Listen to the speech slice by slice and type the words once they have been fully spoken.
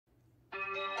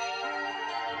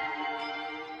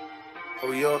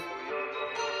Oh, yeah.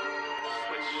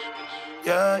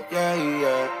 Yeah, yeah,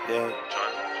 yeah, yeah.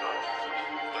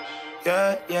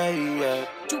 Yeah, yeah, yeah.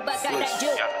 Shoot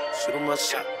him my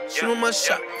shot, shoot him my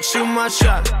shot, shoot my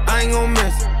shot. I ain't gon'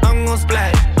 miss, I'm gon'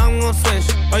 splash, I'm gon'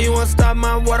 switch. Oh, you wanna stop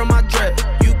my water, my drip?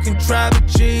 You can try,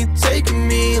 but you ain't taking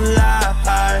me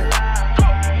alive.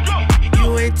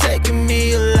 You ain't taking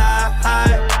me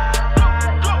alive.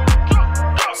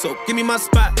 So give me my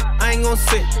spot, I ain't gon'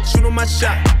 sit, shoot on my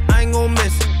shot, I ain't gon'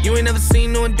 miss. You ain't never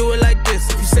seen no one do it like this.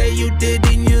 If you say you did,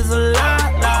 then you's a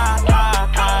lie, lie, lie.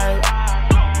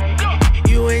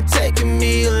 You ain't taking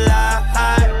me alive.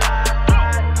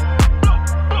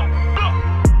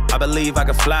 I believe I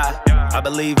can fly. I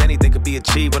believe anything could be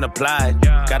achieved when applied.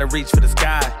 Gotta reach for the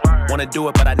sky. Wanna do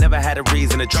it, but I never had a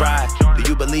reason to try. Do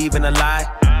you believe in a lie?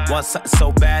 Want something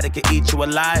so bad it could eat you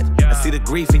alive? I see the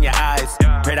grief in your eyes.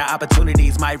 Pray the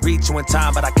opportunities might reach you in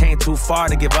time, but I came too far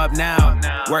to give up now.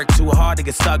 Worked too hard to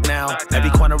get stuck now. Every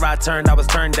corner I turned, I was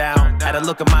turned down. Had a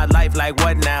look at my life like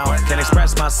what now? Can't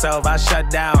express myself, I shut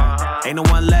down. Ain't no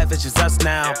one left, it's just us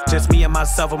now. Just me and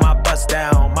myself with my bust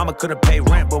down. Mama couldn't pay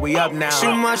rent, but we up now.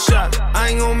 Shoot my shot, I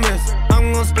ain't gon' miss.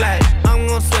 I'm gon' splash, I'm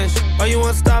gon' switch. Oh, you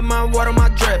wanna stop my water, my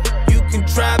drip? You can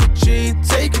try, but you ain't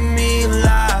taking me